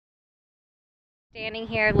Standing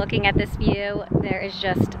here looking at this view, there is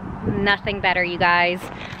just nothing better, you guys.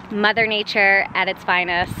 Mother Nature at its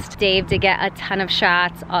finest. Dave did get a ton of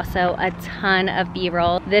shots, also a ton of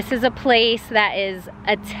B-roll. This is a place that is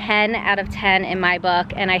a 10 out of 10 in my book,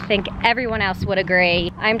 and I think everyone else would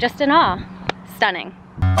agree. I'm just in awe. Stunning.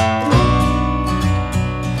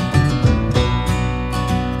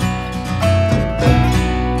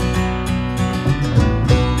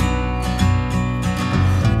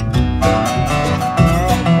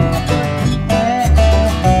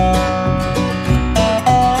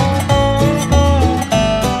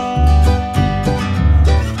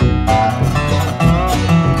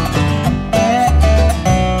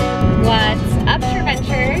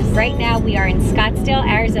 Right now we are in Scottsdale,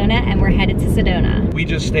 Arizona, and we're headed to Sedona. We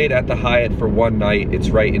just stayed at the Hyatt for one night. It's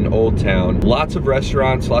right in Old Town. Lots of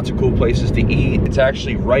restaurants, lots of cool places to eat. It's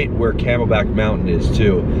actually right where Camelback Mountain is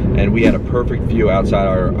too. And we had a perfect view outside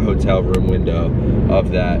our hotel room window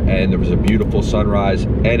of that. And there was a beautiful sunrise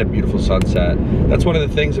and a beautiful sunset. That's one of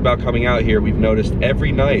the things about coming out here. We've noticed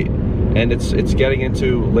every night, and it's getting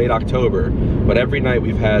into late October, but every night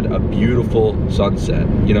we've had a beautiful sunset.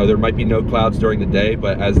 You know, there might be no clouds during the day,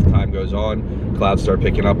 but as the time goes on, clouds start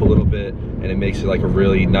picking up a little bit, and it makes it like a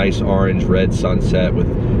really nice orange red sunset with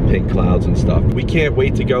pink clouds and stuff. We can't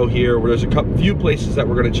wait to go here. There's a few places that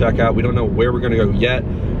we're gonna check out. We don't know where we're gonna go yet,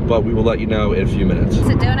 but we will let you know in a few minutes.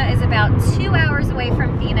 Sedona is about 2 hours away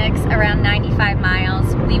from Phoenix, around 95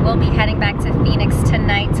 miles. We will be heading back to Phoenix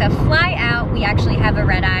tonight to fly out. We actually have a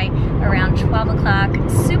red eye around 12 o'clock,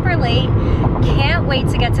 super late. Can't wait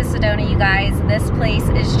to get to Sedona, you guys. This place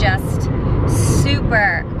is just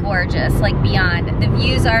super gorgeous, like beyond. The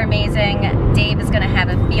views are amazing. Dave is gonna have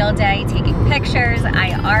a field day taking pictures.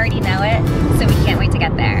 I already know it, so we can't wait to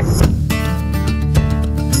get there.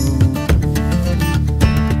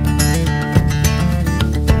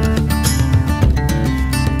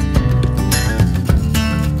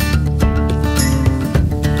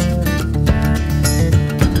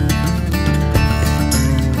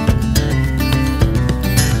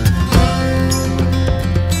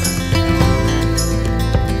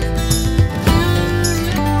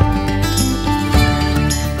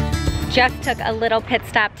 Just took a little pit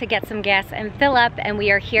stop to get some gas and fill up, and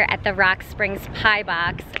we are here at the Rock Springs Pie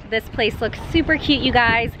Box. This place looks super cute, you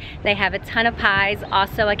guys. They have a ton of pies,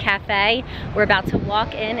 also a cafe. We're about to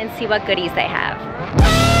walk in and see what goodies they have.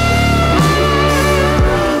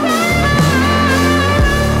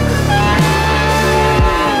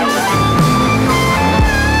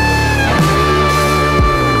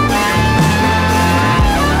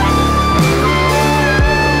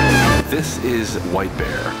 This is White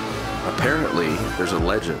Bear. Apparently, there's a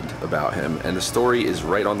legend about him, and the story is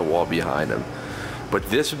right on the wall behind him. But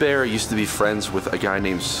this bear used to be friends with a guy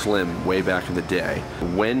named Slim way back in the day.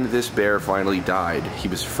 When this bear finally died, he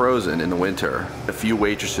was frozen in the winter. A few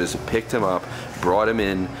waitresses picked him up, brought him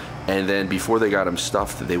in, and then before they got him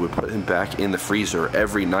stuffed, they would put him back in the freezer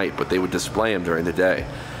every night, but they would display him during the day.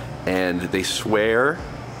 And they swear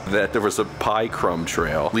that there was a pie crumb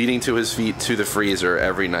trail leading to his feet to the freezer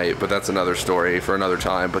every night, but that's another story for another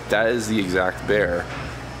time. But that is the exact bear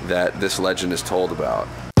that this legend is told about.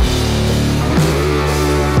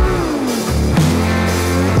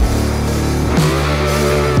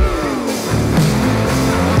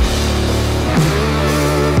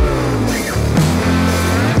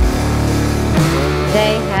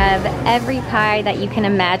 They have every pie that you can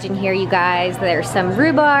imagine here, you guys. There's some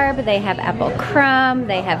rhubarb, they have apple crumb,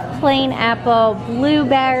 they have plain apple,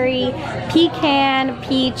 blueberry, pecan,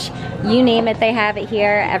 peach, you name it, they have it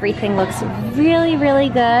here. Everything looks really, really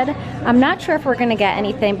good. I'm not sure if we're gonna get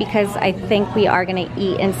anything because I think we are gonna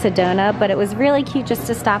eat in Sedona, but it was really cute just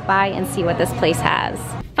to stop by and see what this place has.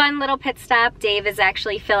 Fun little pit stop. Dave is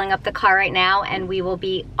actually filling up the car right now, and we will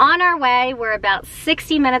be on our way. We're about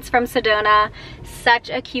 60 minutes from Sedona. Such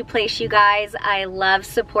a cute place, you guys. I love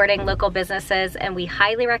supporting local businesses, and we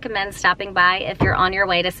highly recommend stopping by if you're on your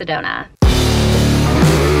way to Sedona.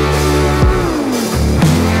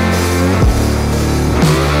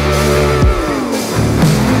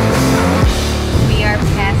 We are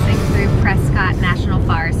passing through Prescott National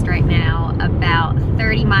Forest right now, about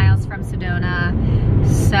 30 miles from Sedona.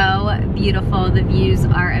 So beautiful, the views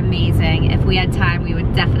are amazing. If we had time, we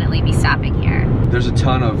would definitely be stopping here. There's a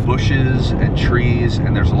ton of bushes and trees,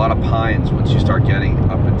 and there's a lot of pines once you start getting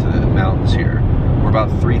up into the mountains here. We're about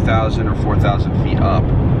 3,000 or 4,000 feet up,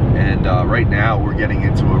 and right now we're getting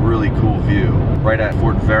into a really cool view right at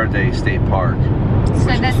Fort Verde State Park.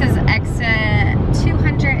 So this is exit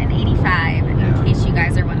 285, in case you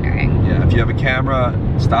guys are wondering. Yeah, if you have a camera,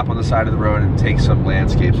 stop on the side of the road and take some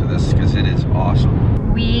landscapes of this, because it is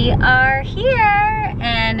awesome. We are here.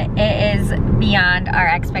 beyond our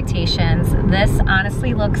expectations. This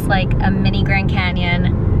honestly looks like a mini Grand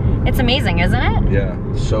Canyon. It's amazing, isn't it? Yeah,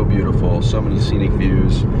 so beautiful, so many scenic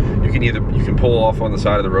views. You can pull off on the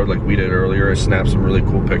side of the road like we did earlier, snap some really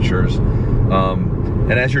cool pictures.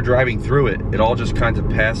 And as you're driving through it, it all just kind of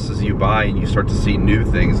passes you by and you start to see new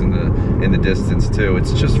things in the distance too.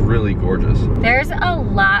 It's just really gorgeous. There's a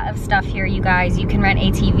lot of stuff here, you guys. You can rent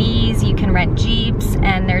ATVs, you can rent Jeeps,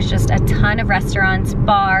 and there's just a ton of restaurants,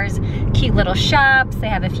 bars, cute little shops. They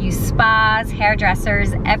have a few spas,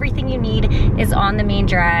 hairdressers. Everything you need is on the main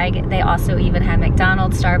drag. They also even have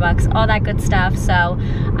McDonald's, Starbucks, all that good stuff. So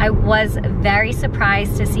I was very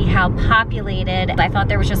surprised to see how populated. I thought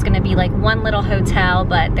there was just gonna be like one little hotel,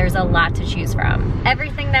 but there's a lot to choose from.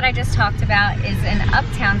 Everything that I just talked about is in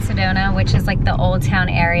Uptown Sedona, which is like the old town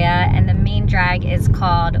area, and the main drag is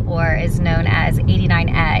called, or is known as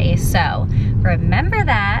 89A. So remember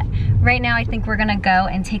that. Right now I think we're gonna go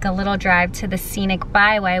and take a little drive to the Scenic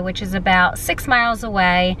Byway, which is about 6 miles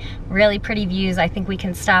away. Really pretty views. I think we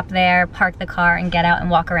can stop there, park the car, and get out and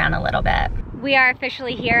walk around a little bit. We are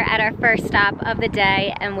officially here at our first stop of the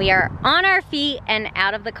day, and we are on our feet and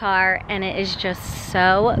out of the car, and it is just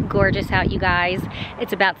so gorgeous out, you guys.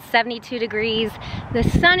 It's about 72 degrees. The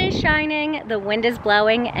sun is shining, the wind is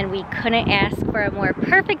blowing, and we couldn't ask for a more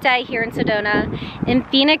perfect day here in Sedona. In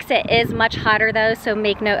Phoenix, it is much hotter though, so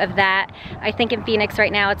make note of that. I think in Phoenix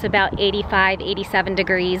right now it's about 85, 87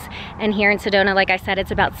 degrees, and here in Sedona, like I said,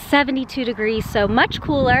 it's about 72 degrees, so much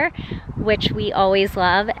cooler, which we always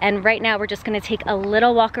love. And right now we're just gonna take a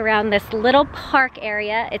little walk around this little park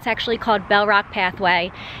area. It's actually called Bell Rock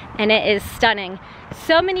Pathway, and it is stunning.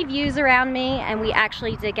 So many views around me, and we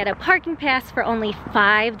actually did get a parking pass for only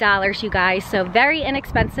 $5, you guys, so very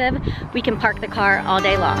inexpensive. We can park the car all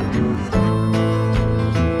day long.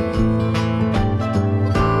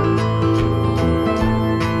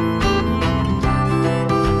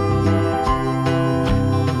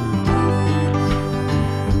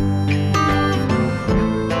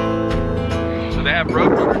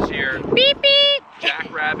 Roadrunners here. Beep beep!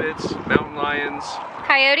 Jackrabbits, mountain lions.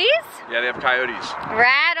 Coyotes? Yeah, they have coyotes.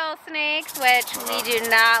 Rattlesnakes, which we do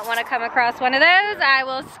not want to come across one of those. I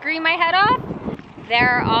will scream my head off. There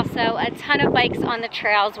are also a ton of bikes on the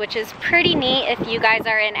trails, which is pretty neat if you guys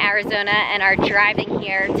are in Arizona and are driving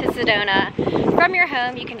here to Sedona. From your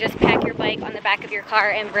home, you can just pack your bike on the back of your car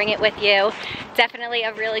and bring it with you. Definitely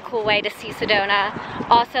a really cool way to see Sedona.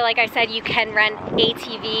 Also, like I said, you can rent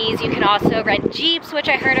ATVs. You can also rent Jeeps, which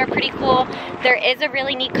I heard are pretty cool. There is a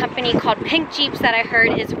really neat company called Pink Jeeps that I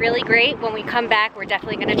heard is really great. When we come back, we're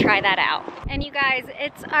definitely gonna try that out. And you guys,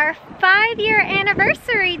 it's our 5-year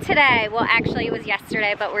anniversary today. Well, actually it was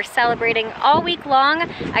yesterday, but we're celebrating all week long.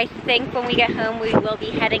 I think when we get home, we will be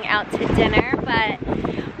heading out to dinner, but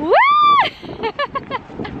woo!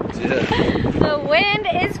 The wind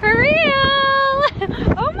is for real!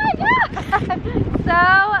 Oh my god! So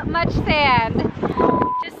much sand.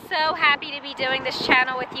 Just so happy to be doing this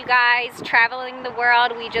channel with you guys, traveling the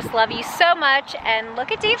world. We just love you so much. And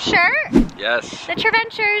look at Dave's shirt. Yes. The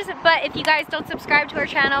Traventures. But if you guys don't subscribe to our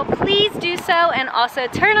channel, please do so, and also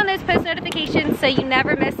turn on those post notifications so you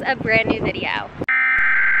never miss a brand new video.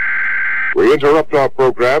 We interrupt our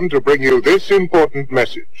program to bring you this important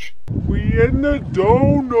message. We in the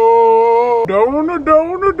donut.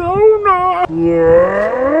 Donut.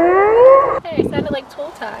 Hey, it sounded like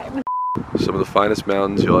toll time. Some of the finest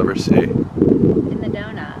mountains you'll ever see. In the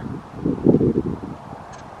donut.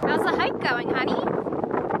 How's the hike going, honey?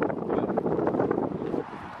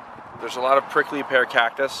 There's a lot of prickly pear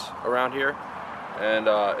cactus around here, and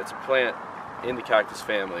it's a plant in the cactus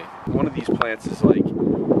family. One of these plants is like,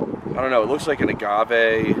 I don't know, it looks like an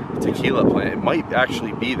agave tequila plant. It might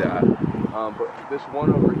actually be that. But this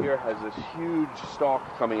one over here has this huge stalk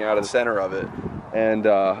coming out of the center of it. And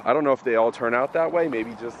I don't know if they all turn out that way,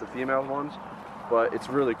 maybe just the female ones. But it's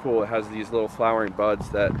really cool. It has these little flowering buds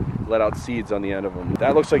that let out seeds on the end of them.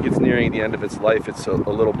 That looks like it's nearing the end of its life. It's a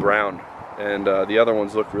little brown. And the other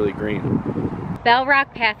ones look really green. Bell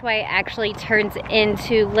Rock Pathway actually turns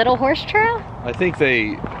into Little Horse Trail? I think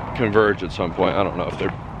they converge at some point. I don't know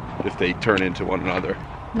if they turn into one another.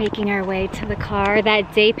 Making our way to the car.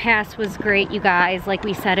 That day pass was great, you guys. Like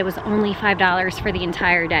we said, it was only $5 for the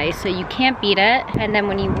entire day, so you can't beat it. And then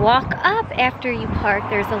when you walk up after you park,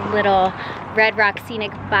 there's a little Red Rock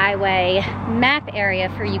Scenic Byway map area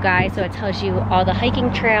for you guys. So it tells you all the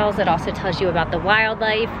hiking trails. It also tells you about the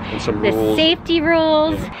wildlife, and some the rules. Safety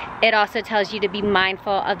rules. Yeah. It also tells you to be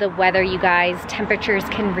mindful of the weather, you guys. Temperatures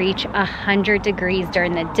can reach 100 degrees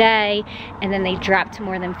during the day, and then they drop to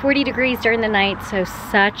more than 40 degrees during the night. So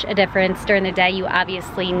such a difference. During the day, you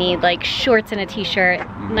obviously need like shorts and a t-shirt.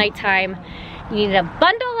 Nighttime, You need to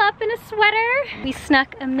bundle up in a sweater. We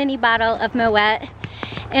snuck a mini bottle of Moet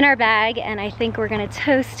in our bag, and I think we're gonna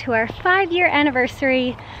toast to our 5-year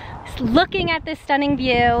anniversary looking at this stunning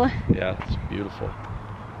view. Yeah, it's beautiful.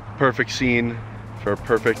 Perfect scene for a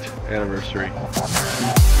perfect anniversary.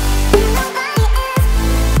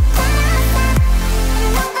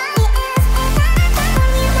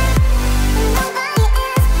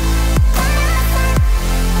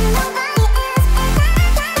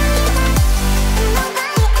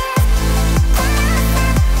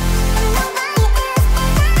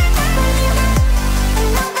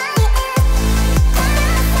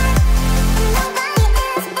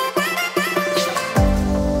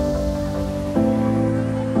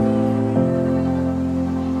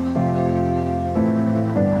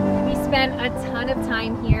 A ton of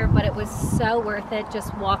time here, but it was so worth it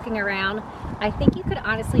just walking around. I think you could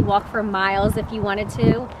honestly walk for miles if you wanted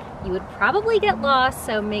to. You would probably get lost,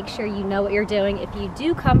 so make sure you know what you're doing if you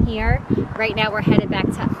do come here. Right now we're headed back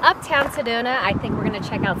to Uptown Sedona. I think we're gonna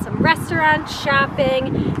check out some restaurants,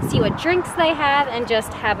 shopping, see what drinks they have, and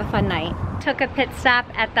just have a fun night. Took a pit stop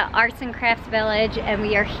at the Arts and Crafts Village, and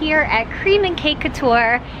we are here at Cream and Cake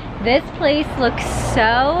Couture. This place looks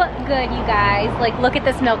so good, you guys. Like, look at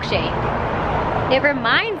this milkshake. It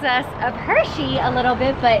reminds us of Hershey a little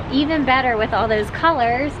bit, but even better with all those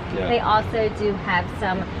colors. Yeah. They also do have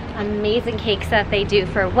some amazing cakes that they do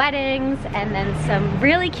for weddings, and then some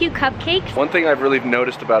really cute cupcakes. One thing I've really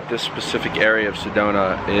noticed about this specific area of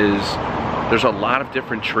Sedona is there's a lot of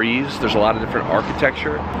different trees, there's a lot of different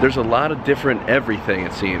architecture, there's a lot of different everything,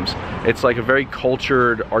 it seems. It's like a very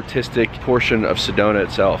cultured, artistic portion of Sedona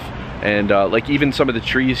itself. And like even some of the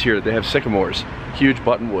trees here, they have sycamores, huge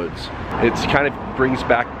buttonwoods. It kind of brings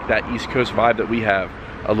back that East Coast vibe that we have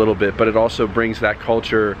a little bit, but it also brings that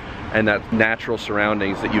culture and that natural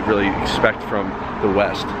surroundings that you'd really expect from the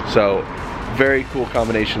West. So very cool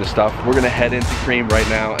combination of stuff. We're gonna head into Cream right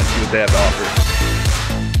now and see what they have to offer.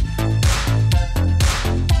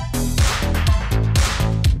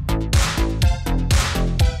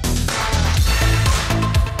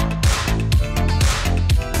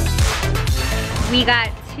 We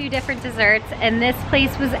got 2 different desserts, and this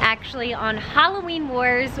place was actually on Halloween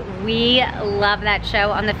Wars. We love that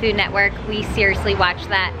show on the Food Network. We seriously watch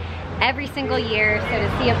that every single year, so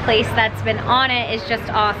to see a place that's been on it is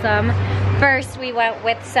just awesome. First, we went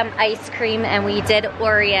with some ice cream, and we did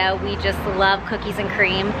Oreo. We just love cookies and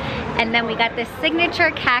cream. And then we got this signature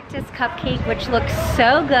cactus cupcake, which looks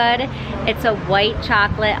so good. It's a white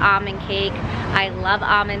chocolate almond cake. I love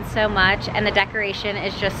almonds so much, and the decoration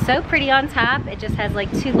is just so pretty on top. It just has like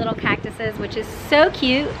 2 little cactuses, which is so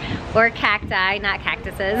cute, or cacti, not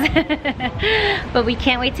cactuses. But we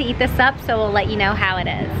can't wait to eat this up, so we'll let you know how it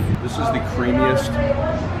is. This is the creamiest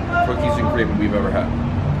cookies and cream we've ever had.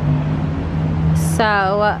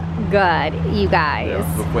 So good, you guys.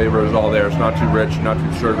 Yeah, the flavor is all there. It's not too rich, not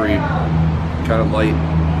too sugary, kind of light,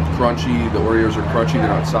 crunchy. The Oreos are crunchy, they're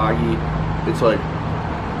not soggy. It's like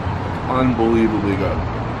unbelievably good,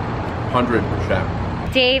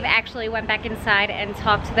 100%. Dave actually went back inside and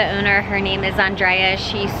talked to the owner. Her name is Andrea.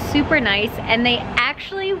 She's super nice, and they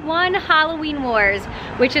actually won Halloween Wars,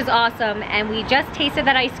 which is awesome. And we just tasted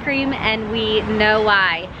that ice cream, and we know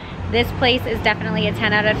why. This place is definitely a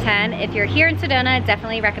 10 out of 10. If you're here in Sedona,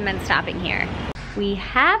 definitely recommend stopping here. We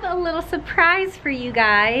have a little surprise for you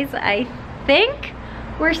guys. I think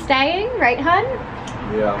we're staying, right, hun?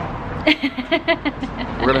 Yeah.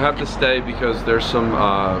 We're gonna have to stay because there's some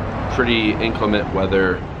pretty inclement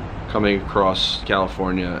weather coming across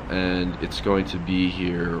California, and it's going to be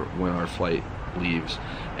here when our flight leaves.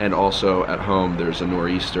 And also at home there's a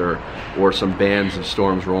nor'easter or some bands of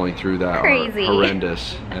storms rolling through that Crazy. Are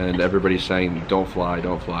horrendous, and everybody's saying don't fly,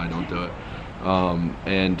 don't fly, don't do it.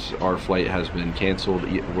 And our flight has been canceled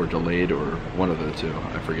or delayed, or one of the two,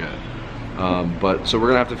 I forget. But so we're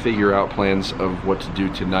gonna have to figure out plans of what to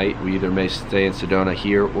do tonight. We either may stay in Sedona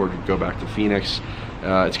here or go back to Phoenix.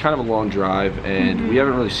 It's kind of a long drive, and we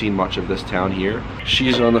haven't really seen much of this town here.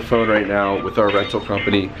 She's on the phone right now with our rental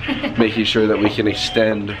company, making sure that we can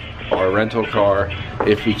extend our rental car.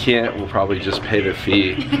 If we can't, we'll probably just pay the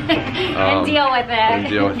fee. And deal with it. And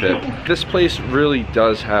deal with it. This place really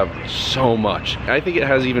does have so much. I think it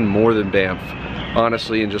has even more than Banff,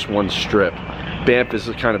 honestly, in just one strip. Banff is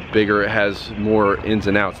kind of bigger, it has more ins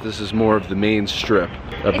and outs. This is more of the main strip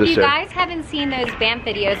of this area. If you guys haven't seen those Banff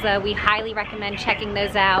videos though, we highly recommend checking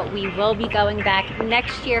those out. We will be going back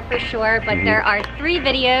next year for sure, but there are 3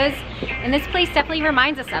 videos, and this place definitely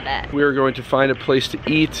reminds us of it. We're going to find a place to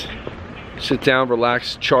eat, sit down,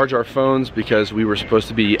 relax, charge our phones because we were supposed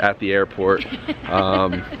to be at the airport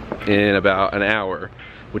in about an hour.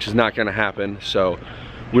 which is not gonna happen. So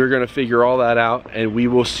we're gonna figure all that out, and we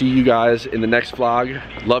will see you guys in the next vlog.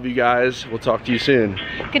 Love you guys. We'll talk to you soon.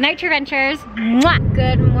 Good night, Traventures. Mwah.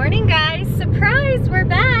 Good morning, guys. Surprise, we're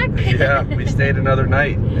back. Yeah, we stayed another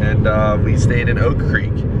night, and we stayed in Oak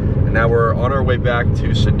Creek. And now we're on our way back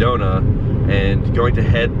to Sedona and going to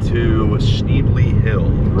head to Schneebly Hill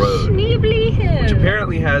Road. Schneebly Hill. Which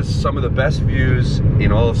apparently has some of the best views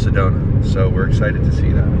in all of Sedona. So we're excited to see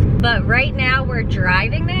that. But right now we're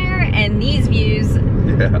driving there, and these views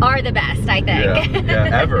are the best, I think. Yeah,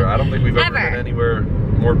 ever. I don't think we've ever been anywhere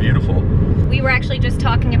more beautiful. We were actually just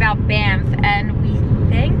talking about Banff, and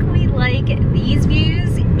we think we like these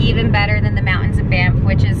views even better than the mountains of Banff,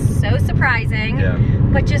 which is so surprising. Yeah.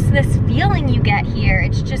 But just this feeling you get here,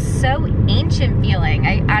 it's just so ancient feeling.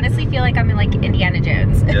 I honestly feel like I'm in like Indiana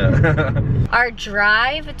Jones. Yeah. Our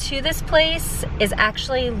drive to this place is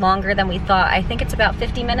actually longer than we thought. I think it's about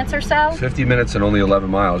 50 minutes or so. 50 minutes and only 11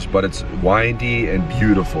 miles, but it's windy and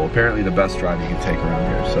beautiful. Apparently the best drive you can take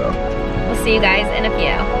around here, so. We'll see you guys in a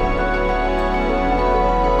few.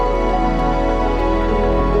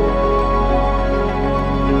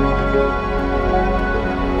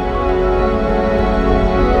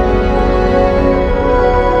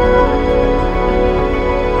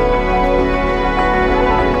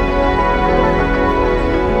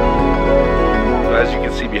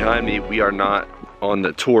 Behind me, we are not on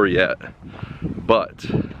the tour yet, but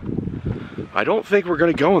I don't think we're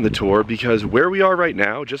gonna go on the tour because where we are right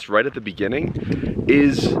now, just right at the beginning,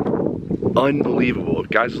 is unbelievable.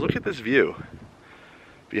 Guys, look at this view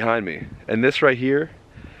behind me. And this right here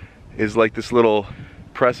is like this little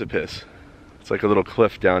precipice. It's like a little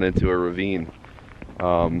cliff down into a ravine.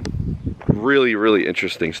 Really, really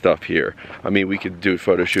interesting stuff here. I mean, we could do a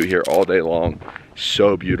photo shoot here all day long.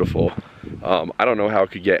 So beautiful. I don't know how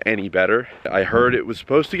it could get any better. I heard it was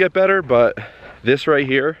supposed to get better, but this right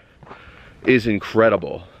here is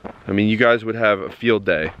incredible. I mean, you guys would have a field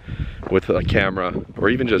day with a camera, or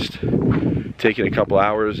even just taking a couple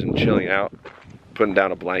hours and chilling out, putting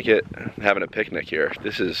down a blanket, having a picnic here.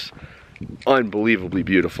 This is unbelievably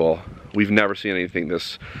beautiful. We've never seen anything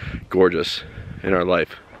this gorgeous in our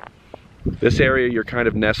life. This area, you're kind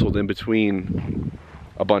of nestled in between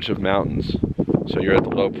a bunch of mountains. So you're at the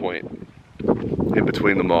low point in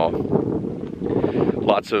between them all.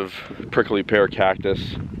 Lots of prickly pear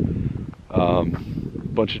cactus,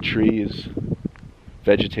 bunch of trees,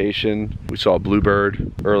 vegetation. We saw a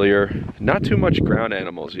bluebird earlier. Not too much ground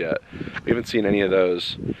animals yet. We haven't seen any of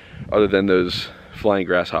those other than those flying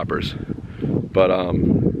grasshoppers. But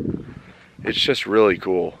it's just really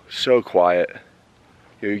cool, so quiet.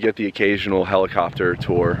 You get the occasional helicopter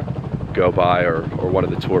tour go by, or one of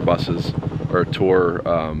the tour buses or tour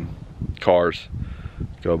cars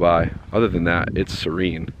go by. Other than that, it's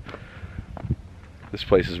serene. This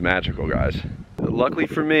place is magical, guys. Luckily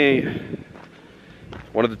for me,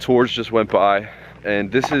 one of the tours just went by,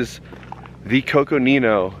 and this is the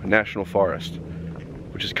Coconino National Forest,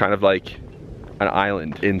 which is kind of like an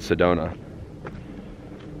island in Sedona.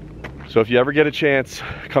 So if you ever get a chance,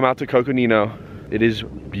 come out to Coconino. It is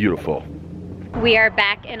beautiful. We are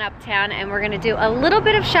back in Uptown, and we're gonna do a little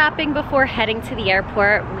bit of shopping before heading to the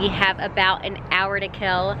airport. We have about an hour to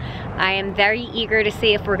kill. I am very eager to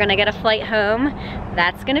see if we're gonna get a flight home.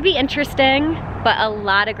 That's gonna be interesting, but a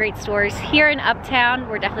lot of great stores here in Uptown.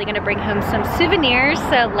 We're definitely gonna bring home some souvenirs,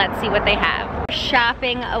 so let's see what they have.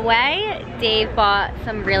 Shopping away, Dave bought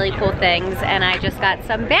some really cool things, and I just got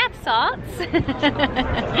some bath salts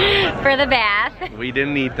for the bath. We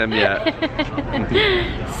didn't eat them yet.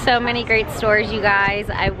 So many great stores, you guys.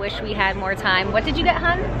 I wish we had more time. What did you get,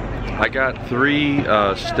 hun? I got 3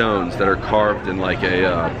 stones that are carved in like a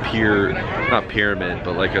not pyramid,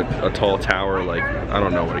 but like a tall tower, like, I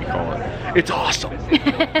don't know what you call it. It's awesome.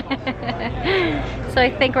 So I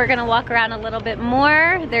think we're gonna walk around a little bit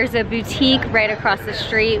more. There's a boutique right across the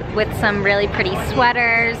street with some really pretty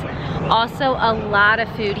sweaters. Also a lot of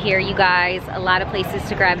food here, you guys. A lot of places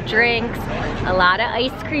to grab drinks, a lot of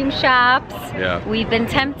ice cream shops. Yeah. We've been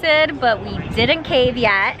tempted, but we didn't cave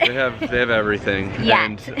yet. They have everything. Yeah.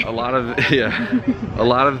 And a lot of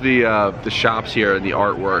the shops here and the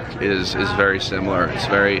artwork is very similar. It's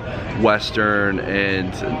very Western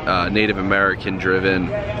and Native American driven.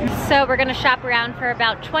 So we're gonna shop around for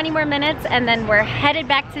about 20 more minutes, and then we're headed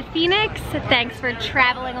back to Phoenix. Thanks for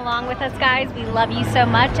traveling along with us, guys. We love you so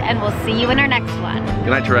much, and we'll see you in our next one.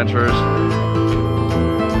 Good night, Traventures.